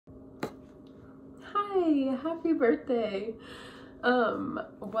Yay, happy birthday.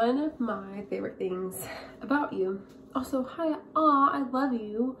 One of my favorite things about you, also, hi, aw, I love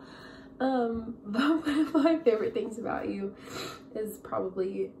you. But one of my favorite things about you is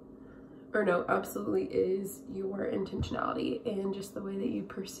probably, or no, absolutely is your intentionality and just the way that you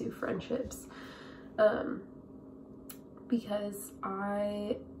pursue friendships. Because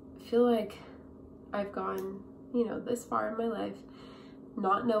I feel like I've gone, you know, this far in my life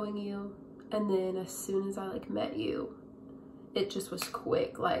not knowing you, and then as soon as I like met you, it just was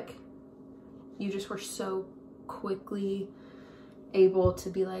quick. Like, you just were so quickly able to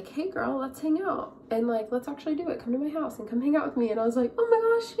be like, hey girl, let's hang out, and like, let's actually do it, come to my house and come hang out with me. And I was like, oh my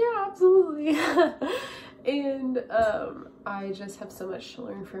gosh, yeah, absolutely. And I just have so much to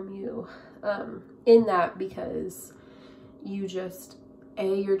learn from you in that, because you just,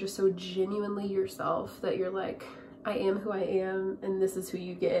 you're just so genuinely yourself that you're like, I am who I am and this is who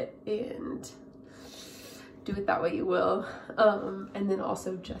you get, and do it that way you will. And then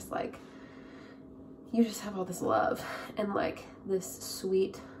also just like, you just have all this love and like this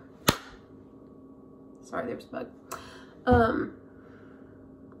sweet, sorry, there's a bug.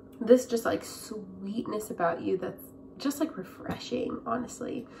 This just like sweetness about you that's just like refreshing,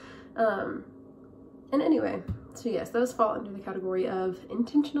 honestly. And anyway, so yes, those fall under the category of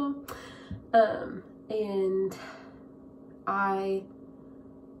intentional. And I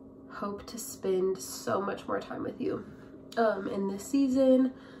hope to spend so much more time with you in this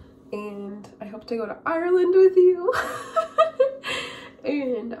season, and I hope to go to Ireland with you.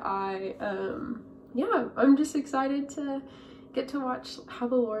 And yeah, I'm just excited to get to watch how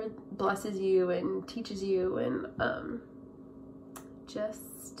the Lord blesses you and teaches you, and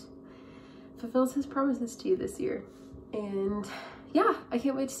just fulfills his promises to you this year. And yeah, I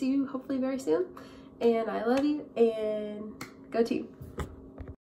can't wait to see you hopefully very soon, and I love you, and go team.